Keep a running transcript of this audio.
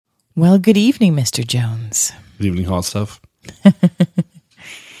Well, good evening, Mr. Jones. Good evening, hot stuff.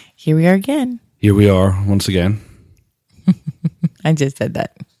 Here we are again. Here we are once again. I just said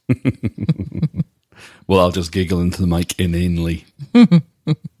that. Well, I'll just giggle into the mic inanely.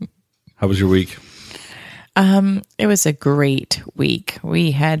 How was your week? It was a great week. We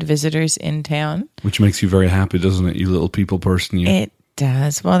had visitors in town. Which makes you very happy, doesn't it? You little people person. You. It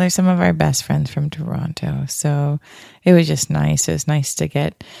does. Well, they're some of our best friends from Toronto. So it was just nice. It was nice to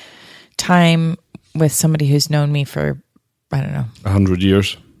get time with somebody who's known me for, I don't know. 100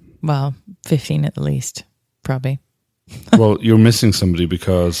 years? Well, 15 at the least, probably. Well, you're missing somebody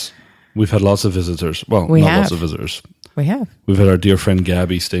because we've had lots of visitors. Well, lots of visitors. We have. We've had our dear friend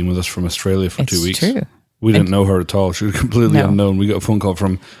Gabby staying with us from Australia for 2 weeks. It's true. We didn't know her at all. She was completely unknown. We got a phone call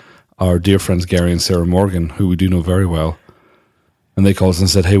from our dear friends Gary and Sarah Morgan, who we do know very well. And they called us and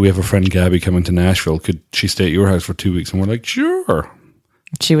said, hey, we have a friend Gabby coming to Nashville. Could she stay at your house for 2 weeks? And we're like, sure.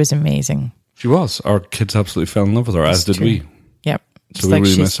 She was amazing. She was. Our kids absolutely fell in love with her, as did we. Yep. So we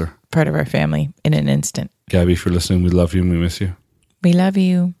really miss her. Part of our family in an instant. Gabby, if you're listening, we love you and we miss you. We love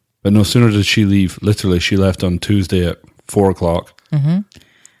you. But no sooner did she leave, literally, she left on Tuesday at 4 o'clock. Mm-hmm.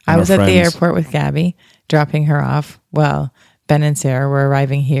 I was at the airport with Gabby, dropping her off. Well, Ben and Sarah were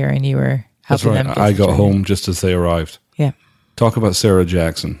arriving here and you were helping them. I got home just as they arrived. Yeah. Talk about Sarah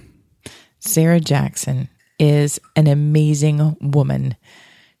Jackson. Sarah Jackson is an amazing woman.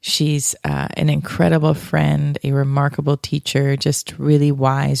 She's an incredible friend, a remarkable teacher, just really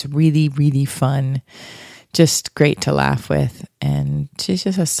wise, really, really fun, just great to laugh with. And she's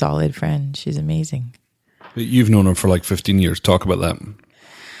just a solid friend. She's amazing. You've known her for like 15 years. Talk about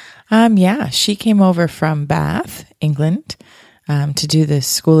that. Yeah, she came over from Bath, England, to do the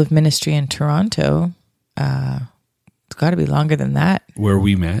School of Ministry in Toronto. It's got to be longer than that. Where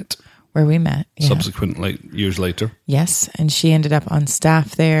we met. Yeah. Subsequent years later. Yes, and she ended up on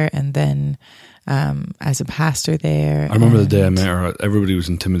staff there and then as a pastor there. I remember the day I met her, everybody was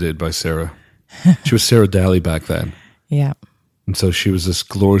intimidated by Sarah. She was Sarah Daly back then. Yeah. And so she was this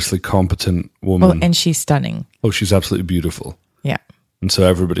gloriously competent woman. Well, and she's stunning. Oh, she's absolutely beautiful. Yeah. And so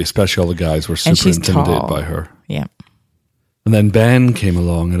everybody, especially all the guys, were super intimidated tall. by her. Yeah. And then Ben came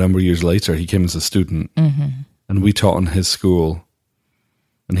along a number of years later. He came as a student. Mm-hmm. And we taught in his school.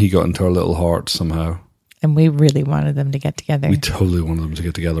 And he got into our little hearts somehow. And we really wanted them to get together. We totally wanted them to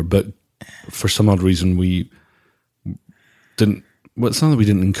get together. But for some odd reason, we didn't. Well, it's not that we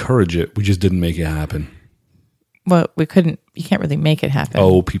didn't encourage it. We just didn't make it happen. Well, we couldn't. You can't really make it happen.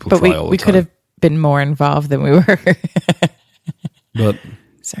 Oh, people try all the time. But we could have been more involved than we were. But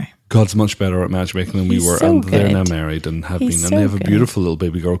sorry, God's much better at matchmaking than we were. So and good. They're now married and have been. And they have a beautiful little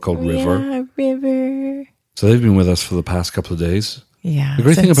baby girl called River. Yeah, River. So they've been with us for the past couple of days. Yeah. The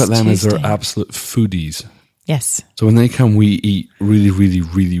great thing about them Tuesday. is they're absolute foodies. Yes. So when they come, we eat really, really,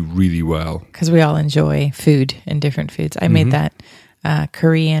 really, really well. Because we all enjoy food and different foods. I made that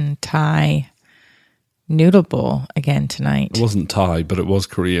Korean Thai noodle bowl again tonight. It wasn't Thai, but it was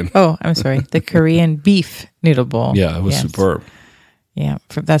Korean. Oh, I'm sorry. The Korean beef noodle bowl. Yeah, it was superb. Yeah,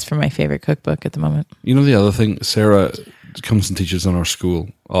 that's from my favorite cookbook at the moment. You know the other thing? Sarah comes and teaches in our school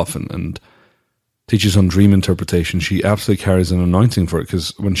often and teaches on dream interpretation. She absolutely carries an anointing for it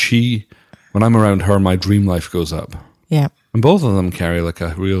because when I'm around her, my dream life goes up. Yeah. And both of them carry like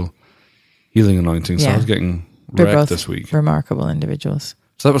a real healing anointing. So I was getting wrecked this week. Remarkable individuals.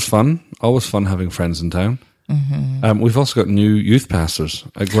 So that was fun. Always fun having friends in town. Mm-hmm. We've also got new youth pastors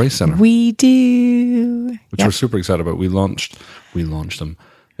at Grace Center. We do. Which we're super excited about. We launched them.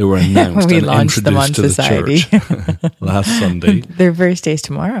 They were announced we and launched them on introduced to Society. the church last Sunday. Their first day's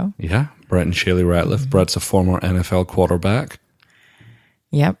tomorrow. Yeah. Brett and Shaylee Ratliff. Brett's a former NFL quarterback.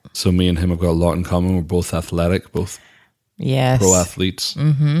 Yep. So me and him have got a lot in common. We're both athletic, both pro athletes.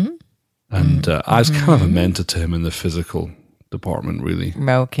 Mm-hmm. And I was kind of a mentor to him in the physical department, really.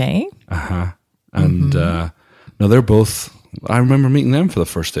 Okay. Uh-huh. And no, they're both, I remember meeting them for the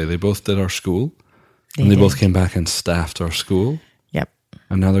first day. They both did our school. They both came back and staffed our school. Yep.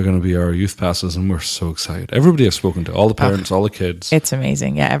 And now they're going to be our youth pastors, and we're so excited. Everybody I've spoken to, all the parents, all the kids. It's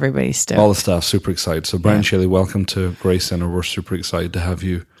amazing. Yeah, everybody's stoked. All the staff, super excited. So Brian Shelley, welcome to Grace Center. We're super excited to have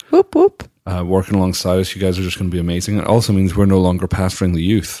you whoop, whoop. Working alongside us. You guys are just going to be amazing. It also means we're no longer pastoring the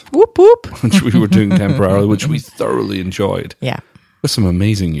youth. Whoop, whoop. Which we were doing temporarily, which we thoroughly enjoyed. Yeah. With some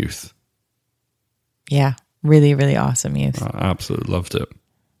amazing youth. Yeah. Really, really awesome youth. I absolutely loved it.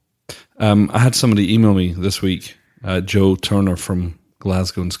 I had somebody email me this week, Joe Turner from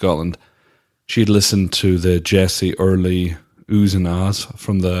Glasgow in Scotland. She'd listened to the Jesse Early Oohs and Ahs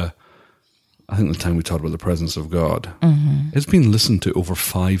from the time we talked about the presence of God. Mm-hmm. It's been listened to over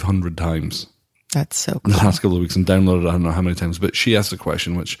 500 times. That's so cool. In the last couple of weeks and downloaded I don't know how many times. But she asked a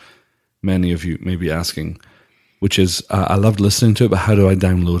question which many of you may be asking, which is, I loved listening to it, but how do I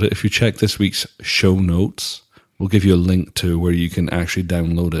download it? If you check this week's show notes, we'll give you a link to where you can actually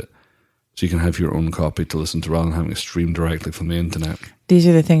download it, so you can have your own copy to listen to rather than having it streamed directly from the internet. These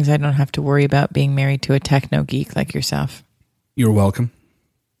are the things I don't have to worry about being married to a techno geek like yourself. You're welcome.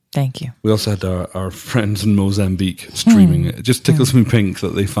 Thank you. We also had our friends in Mozambique streaming it. It just tickles me pink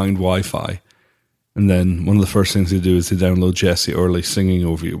that they find Wi-Fi. And then one of the first things they do is they download Jessie Early singing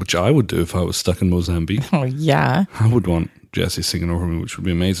over you, which I would do if I was stuck in Mozambique. Oh, yeah. I would want Jessie singing over me, which would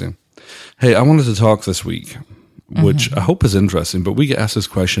be amazing. Hey, I wanted to talk this week, which I hope is interesting, but we get asked this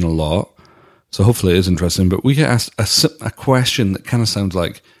question a lot, so hopefully it is interesting. But we get asked a question that kind of sounds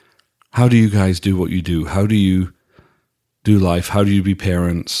like, how do you guys do what you do? How do you do life? How do you be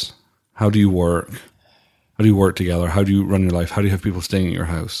parents? How do you work? How do you work together? How do you run your life? How do you have people staying at your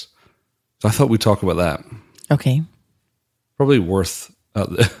house? So I thought we'd talk about that. Okay. Probably worth at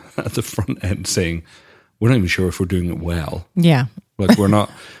the front end saying we're not even sure if we're doing it well. Yeah. Like we're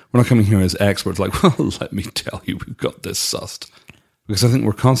not coming here as experts. Like, well, let me tell you, we've got this sussed. Because I think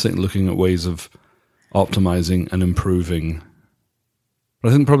we're constantly looking at ways of optimizing and improving. But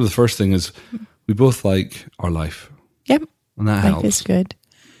I think probably the first thing is we both like our life. Yep. And that Life helps. is good.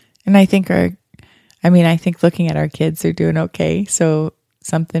 And I think I think looking at our kids, they're doing okay. So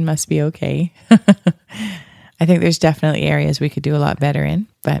something must be okay. I think there's definitely areas we could do a lot better in,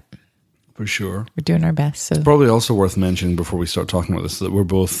 but For sure. we're doing our best. So Probably also worth mentioning before we start talking about this that we're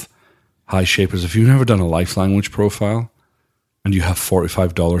both high shapers. If you've never done a life language profile and you have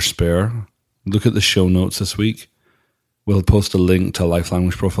 $45 spare, look at the show notes this week. We'll post a link to a life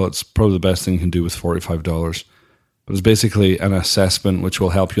language profile. It's probably the best thing you can do with $45. But it's basically an assessment which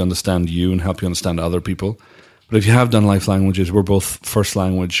will help you understand you and help you understand other people. But if you have done life languages, we're both first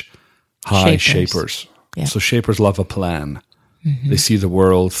language high shapers. Yeah. So shapers love a plan. They see the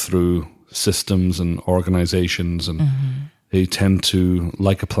world through systems and organizations, and they tend to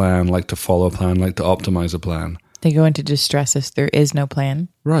like a plan, like to follow a plan, like to optimize a plan. they go into distress if there is no plan.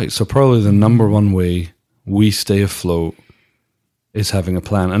 Right. So probably the number one way we stay afloat is having a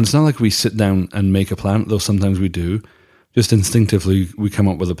plan. And it's not like we sit down and make a plan, though sometimes we do. Just instinctively, we come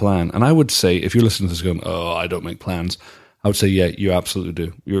up with a plan. And I would say, if you're listening to this going, oh, I don't make plans, I would say, yeah, you absolutely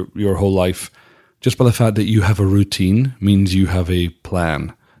do. Your whole life, just by the fact that you have a routine, means you have a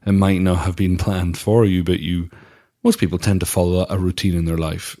plan. It might not have been planned for you, but most people tend to follow a routine in their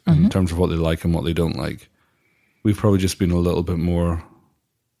life in terms of what they like and what they don't like. We've probably just been a little bit more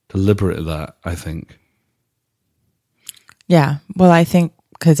deliberate at that, I think. Yeah. Well, I think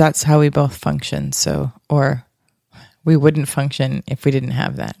because that's how we both function. So, or we wouldn't function if we didn't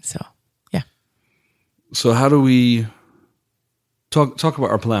have that. So, yeah. So how do we talk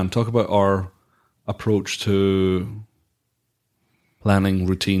about our plan? Talk about our approach to planning,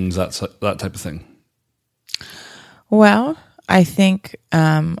 routines, that type of thing. Well, I think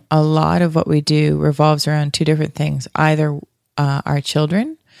a lot of what we do revolves around two different things, either our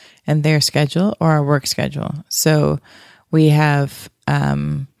children and their schedule or our work schedule. So we have,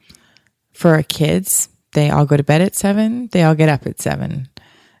 for our kids, they all go to bed at 7, they all get up at 7.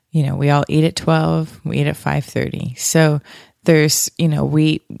 You know, we all eat at 12, we eat at 5:30. So there's, you know,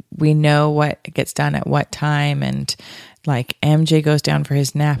 we know what gets done at what time, and like MJ goes down for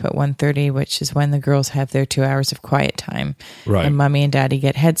his nap at 1:30, which is when the girls have their 2 hours of quiet time. Right. And mommy and daddy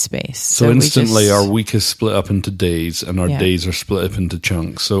get headspace. So instantly our week is split up into days, and our Yeah. days are split up into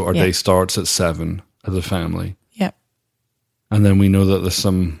chunks. So our Yeah. day starts at 7 as a family. Yep. And then we know that there's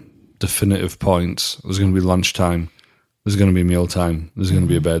some definitive points. There's going to be lunchtime. There's going to be mealtime. There's going to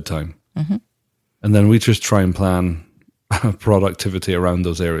be a bedtime. Mm-hmm. And then we just try and plan productivity around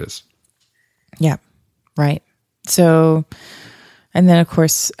those areas. Yep. Right. So, and then of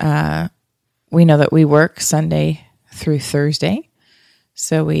course, we know that we work Sunday through Thursday.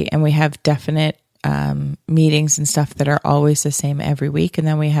 So we have definite meetings and stuff that are always the same every week. And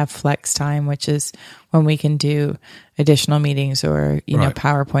then we have flex time, which is when we can do additional meetings or, you know, Right.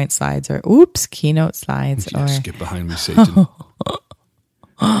 PowerPoint slides or keynote slides. You Or just get behind me, Satan.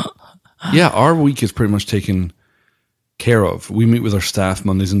 Yeah, our week is pretty much taken care of. We meet with our staff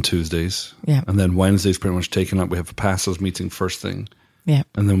Mondays and Tuesdays. Yeah. And then Wednesday's pretty much taken up. We have a pastors meeting first thing. yeah,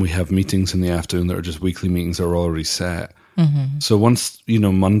 And then we have meetings in the afternoon that are just weekly meetings that are already set. Mm-hmm. So once,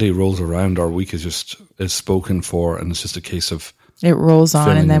 Monday rolls around, our week is spoken for, and it's just a case of it rolls on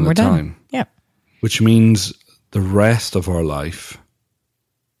filling and then in the we're done. time. Yep. Which means the rest of our life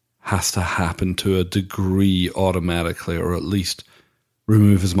has to happen to a degree automatically, or at least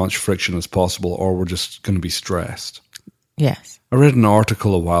remove as much friction as possible, or we're just going to be stressed. Yes. I read an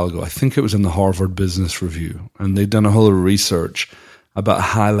article a while ago, I think it was in the Harvard Business Review, and they'd done a whole lot of research, about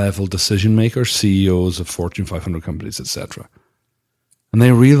high-level decision makers, CEOs of Fortune 500 companies, etc. And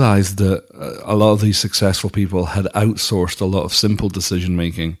they realized that a lot of these successful people had outsourced a lot of simple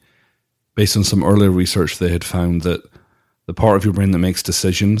decision-making. Based on some earlier research, they had found that the part of your brain that makes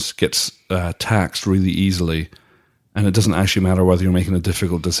decisions gets taxed really easily. And it doesn't actually matter whether you're making a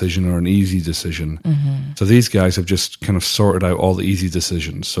difficult decision or an easy decision. Mm-hmm. So these guys have just kind of sorted out all the easy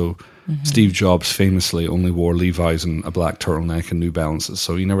decisions. So Steve Jobs famously only wore Levi's and a black turtleneck and New Balances.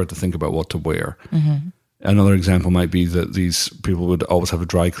 So you never had to think about what to wear. Mm-hmm. Another example might be that these people would always have a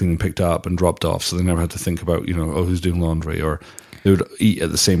dry cleaning picked up and dropped off. So they never had to think about, who's doing laundry, or they would eat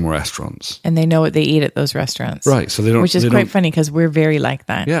at the same restaurants. And they know what they eat at those restaurants. Right. So they don't, which is quite funny because we're very like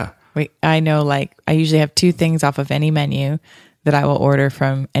that. Yeah. I know, I usually have 2 things off of any menu that I will order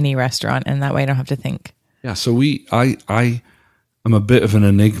from any restaurant, and that way I don't have to think. Yeah, so I am a bit of an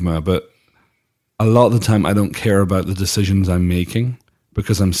enigma, but a lot of the time I don't care about the decisions I'm making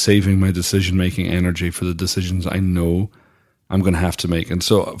because I'm saving my decision-making energy for the decisions I know I'm going to have to make. And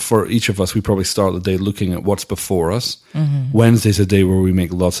so for each of us, we probably start the day looking at what's before us. Mm-hmm. Wednesday's a day where we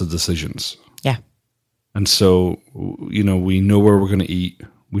make lots of decisions. Yeah. And so, we know where we're going to eat.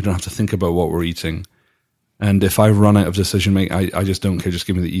 We don't have to think about what we're eating. And if I run out of decision making, I just don't care. Just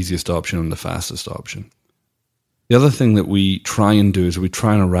give me the easiest option and the fastest option. The other thing that we try and do is we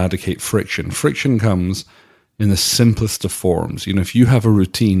try and eradicate friction. Friction comes in the simplest of forms. If you have a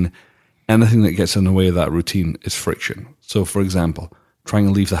routine, anything that gets in the way of that routine is friction. So, for example, trying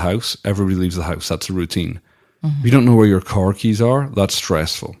to leave the house, everybody leaves the house. That's a routine. Mm-hmm. If you don't know where your car keys are, that's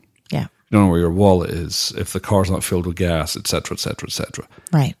stressful. Yeah. You don't know where your wallet is, if the car's not filled with gas, et cetera, et cetera, et cetera.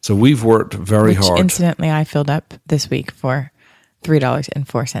 Right. So we've worked very hard. Incidentally, I filled up this week for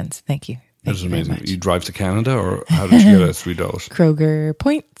 $3.04. Thank you. That's amazing. You drive to Canada, or how did you get it at $3? Kroger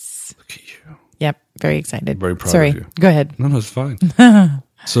points. Look at you. Yep. Very excited. Very proud Sorry. of you. Go ahead. No, it's fine.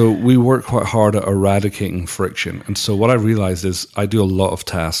 So we work quite hard at eradicating friction. And so what I realized is I do a lot of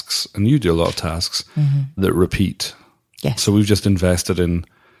tasks, and you do a lot of tasks that repeat. Yes. So we've just invested in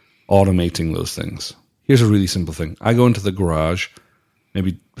automating those things. Here's a really simple thing. I go into the garage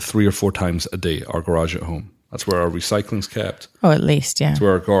maybe 3 or 4 times a day, our garage at home. That's where our recycling's kept. Oh, at least, yeah. That's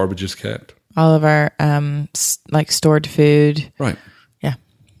where our garbage is kept. All of our stored food. Right. Yeah.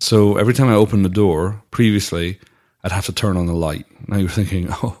 So every time I open the door, previously, I'd have to turn on the light. Now you're thinking,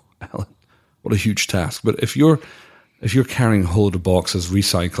 oh, Alan, what a huge task. But if you're carrying a whole load of boxes,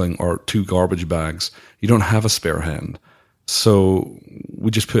 recycling, or 2 garbage bags, you don't have a spare hand. So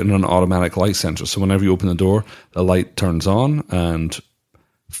we just put in an automatic light sensor. So whenever you open the door, the light turns on, and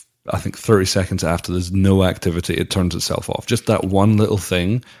I think 30 seconds after there's no activity, it turns itself off. Just that one little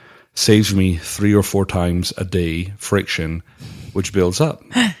thing saves me 3 or 4 times a day friction, which builds up.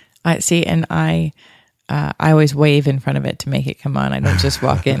 I see, and I always wave in front of it to make it come on. I don't just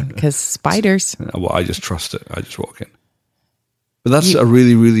walk in because spiders. Well, I just trust it. I just walk in. But that's a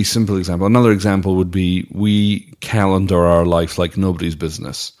really, really simple example. Another example would be we calendar our life like nobody's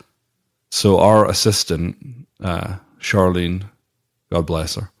business. So our assistant, Charlene, God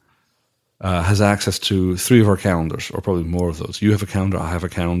bless her, has access to 3 of our calendars, or probably more of those. You have a calendar, I have a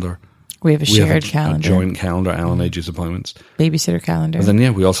calendar. We have a shared calendar. A joint calendar, Alan Age's appointments. Babysitter calendar. And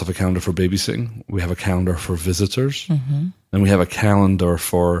then, we also have a calendar for babysitting. We have a calendar for visitors. Mm-hmm. And we have a calendar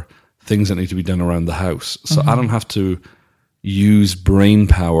for things that need to be done around the house. So I don't have to use brain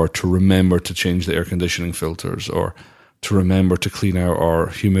power to remember to change the air conditioning filters, or to remember to clean out our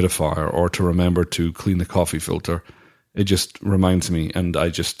humidifier, or to remember to clean the coffee filter. It just reminds me, and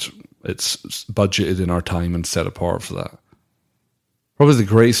it's budgeted in our time and set apart for that. Probably the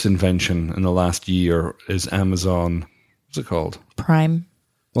greatest invention in the last year is Amazon. What's it called? Prime.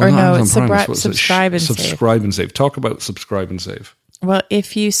 Well, or no, Amazon it's Prime. Subscribe and Save. Subscribe and Save. Talk about Subscribe and Save. Well,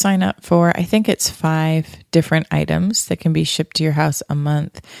 if you sign up for, I think it's 5 different items that can be shipped to your house a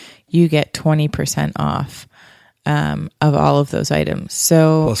month, you get 20% off of all of those items.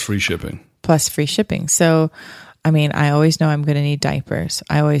 So plus free shipping. So, I mean, I always know I'm going to need diapers.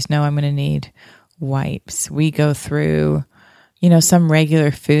 I always know I'm going to need wipes. We go through, some regular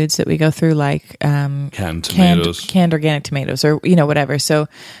foods that we go through, like canned tomatoes, canned organic tomatoes, or whatever. So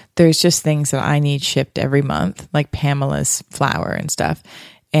there's just things that I need shipped every month, like Pamela's flour and stuff,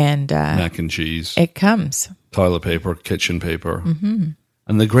 and mac and cheese. It comes toilet paper, kitchen paper. Mm-hmm.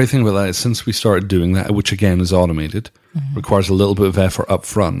 And the great thing about that is, since we started doing that, which again is automated, requires a little bit of effort up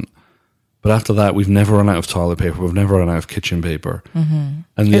front. But after that, we've never run out of toilet paper. We've never run out of kitchen paper. Mm-hmm.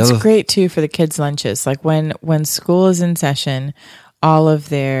 And it's great too for the kids' lunches. Like when school is in session, all of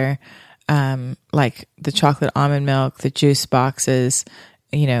their like the chocolate almond milk, the juice boxes,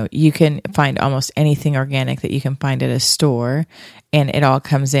 you can find almost anything organic that you can find at a store, and it all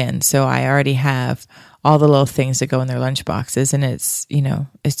comes in. So I already have all the little things that go in their lunch boxes, and it's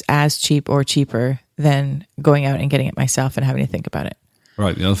as cheap or cheaper than going out and getting it myself and having to think about it.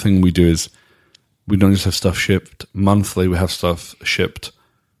 Right. The other thing we do is we don't just have stuff shipped monthly, we have stuff shipped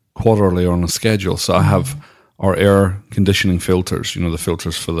quarterly or on a schedule. So I have our air conditioning filters, the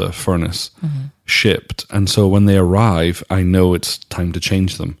filters for the furnace, shipped. And so when they arrive, I know it's time to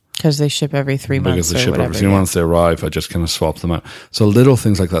change them. Because they ship every 3 months Because they or ship whatever. every 3 months, they arrive, I just kind of swap them out. So little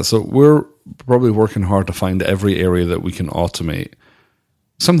things like that. So we're probably working hard to find every area that we can automate.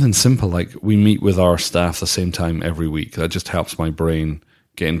 Something simple like we meet with our staff the same time every week. That just helps my brain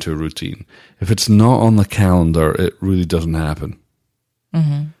get into a routine. If it's not on the calendar, it really doesn't happen.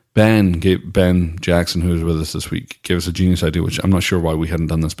 Ben Jackson, who was with us this week, gave us a genius idea, which I'm not sure why we hadn't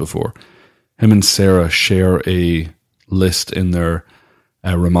done this before. Him and Sarah share a list in their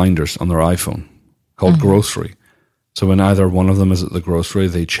reminders on their iPhone called Grocery. So when either one of them is at the grocery,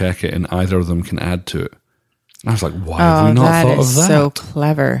 they check it and either of them can add to it. And I was like, why have we not thought of that? That is so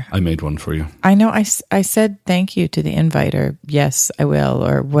clever. I made one for you. I know. I said thank you to the invite, or yes, I will,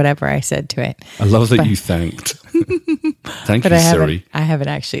 or whatever I said to it. I love that you thanked. Thank you, Siri. I haven't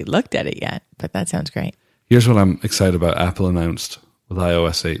actually looked at it yet, but that sounds great. Here's what I'm excited about. Apple announced with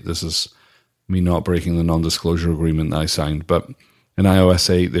iOS 8. This is me not breaking the non-disclosure agreement that I signed. But in iOS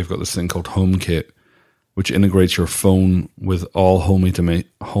 8, they've got this thing called HomeKit, which integrates your phone with all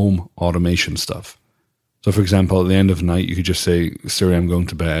home automation stuff. So, for example, at the end of the night, you could just say, Siri, I'm going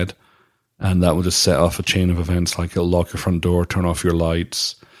to bed. And that will just set off a chain of events like it'll lock your front door, turn off your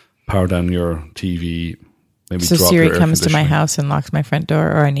lights, power down your TV, maybe so drop Siri your air comes to my conditioning. house and locks my front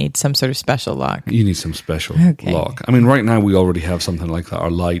door, or I need some sort of special lock? You need some special Okay. lock. I mean, right now we already have something like that. Our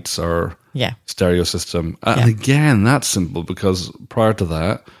lights, our stereo system. And again, that's simple because prior to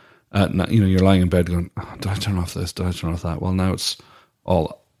that, you're lying in bed going, did I turn off this? Did I turn off that? Well, now it's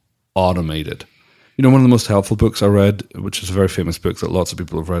all automated. One of the most helpful books I read, which is a very famous book that lots of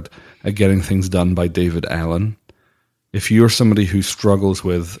people have read, Getting Things Done by David Allen. If you're somebody who struggles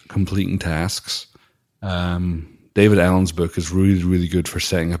with completing tasks, David Allen's book is really, really good for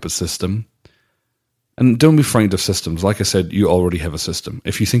setting up a system. And don't be frightened of systems. Like I said, you already have a system.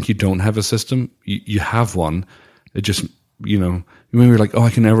 If you think you don't have a system, you have one. It just, you may be like,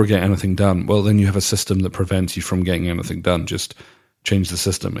 I can never get anything done. Well, then you have a system that prevents you from getting anything done. Just change the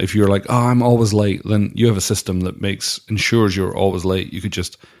system. If you're like, I'm always late, then you have a system that ensures you're always late. You could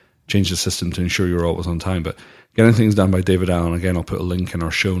just change the system to ensure you're always on time. But Getting Things Done by David Allen, again, I'll put a link in our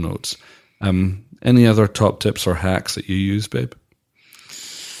show notes. Any other top tips or hacks that you use, babe?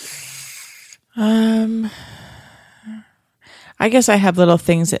 I guess I have little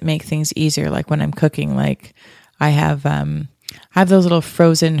things that make things easier. Like when I'm cooking, like I have those little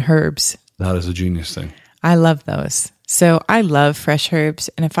frozen herbs. That is a genius thing. I love those. So I love fresh herbs.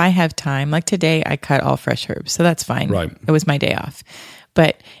 And if I have time, like today, I cut all fresh herbs. So that's fine. Right. It was my day off.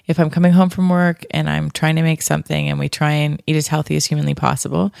 But if I'm coming home from work and I'm trying to make something and we try and eat as healthy as humanly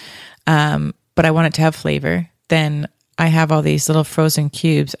possible, but I want it to have flavor, then I have all these little frozen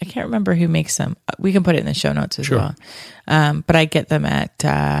cubes. I can't remember who makes them. We can put it in the show notes as well. But I get them at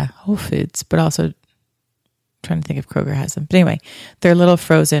Whole Foods, but also trying to think if Kroger has them. But anyway, they're little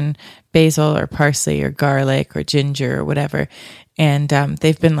frozen basil or parsley or garlic or ginger or whatever. And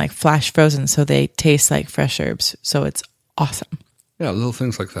they've been like flash frozen, so they taste like fresh herbs. So it's awesome. Yeah, little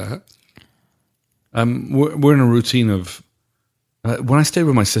things like that. We're in a routine of, when I stayed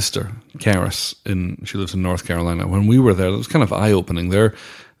with my sister, Karis, she lives in North Carolina, when we were there, it was kind of eye-opening.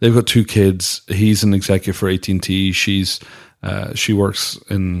 They've got 2 kids. He's an executive for AT&T. She works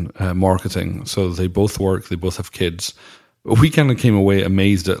in marketing, so they both work. They both have kids. We kind of came away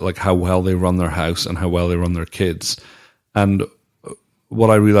amazed at like how well they run their house and how well they run their kids. And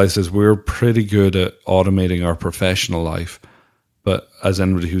what I realized is we're pretty good at automating our professional life, but as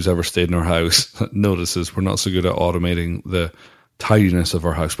anybody who's ever stayed in our house notices, we're not so good at automating the tidiness of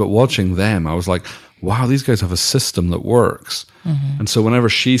our house. But watching them, I was like, wow, these guys have a system that works. Mm-hmm. And so whenever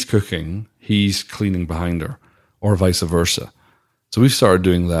she's cooking, he's cleaning behind her, or vice versa. So we've started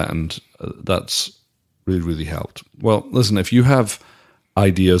doing that, and that's really, really helped. Well, listen, if you have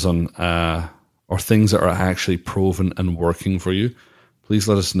ideas on or things that are actually proven and working for you, please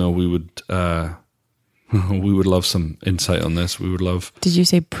let us know. We would we would love some insight on this. We would love. Did you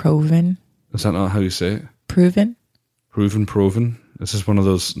say proven? Is that not how you say it? Proven? Proven. This is one of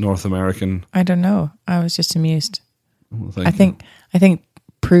those North American. I don't know. I was just amused. Well, I think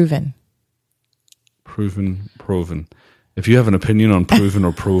proven. Proven. If you have an opinion on proven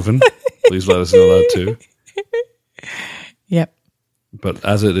or proven, please let us know that too. Yep. But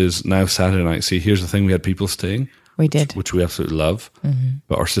as it is now Saturday night, see, here's the thing. We had people staying. We did. Which we absolutely love.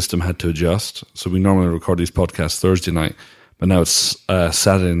 But our system had to adjust. So we normally record these podcasts Thursday night. But now it's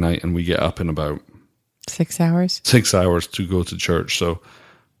Saturday night and we get up in about 6 hours. 6 hours to go to church. So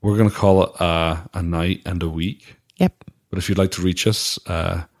we're going to call it a night and a week. Yep. But if you'd like to reach us,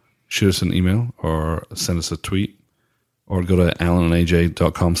 shoot us an email or send us a tweet or go to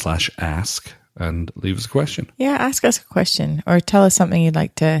alanandaj.com/ask and leave us a question. Yeah, ask us a question or tell us something you'd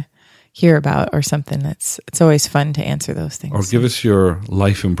like to hear about or something. It's always fun to answer those things. Or give us your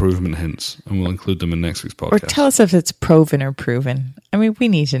life improvement hints and we'll include them in next week's podcast. Or tell us if it's proven or proven. I mean, we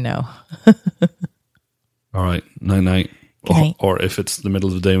need to know. All right. Night-night. Good night. Or if it's the middle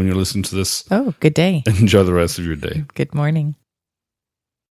of the day when you're listening to this. Oh, good day. Enjoy the rest of your day. Good morning.